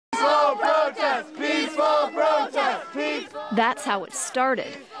That's how it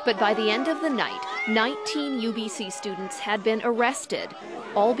started. But by the end of the night, 19 UBC students had been arrested,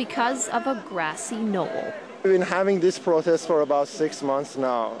 all because of a grassy knoll. We've been having this protest for about 6 months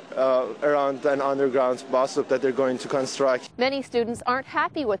now around an underground bus loop that they're going to construct. Many students aren't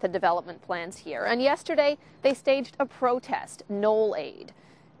happy with the development plans here, and yesterday they staged a protest, Knoll Aid.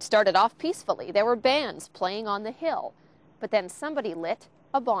 It started off peacefully. There were bands playing on the hill, but then somebody lit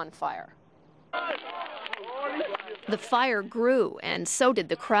a bonfire. The fire grew, and so did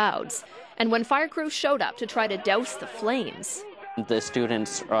the crowds. And when fire crews showed up to try to douse the flames, the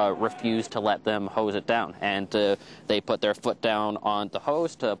students refused to let them hose it down, and they put their foot down on the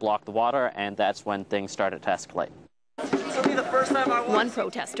hose to block the water, and that's when things started to escalate. One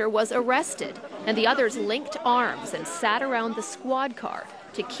protester was arrested, and the others linked arms and sat around the squad car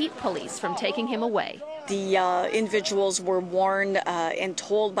to keep police from taking him away. The individuals were warned and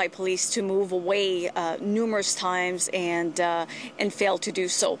told by police to move away numerous times and failed to do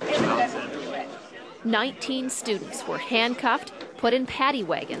so. 19 students were handcuffed, put in paddy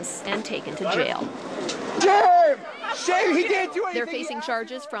wagons, and taken to jail. Shame he didn't do anything. They're facing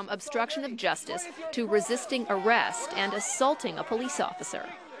charges from obstruction of justice to resisting arrest and assaulting a police officer.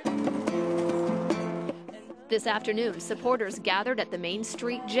 This afternoon, supporters gathered at the Main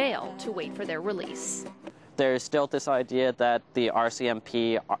Street jail to wait for their release. There's still this idea that the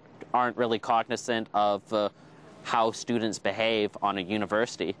RCMP aren't really cognizant of how students behave on a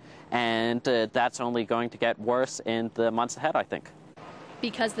university, and that's only going to get worse in the months ahead, I think.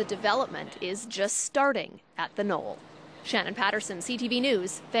 Because the development is just starting at the Knoll. Shannon Patterson, CTV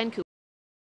News, Vancouver.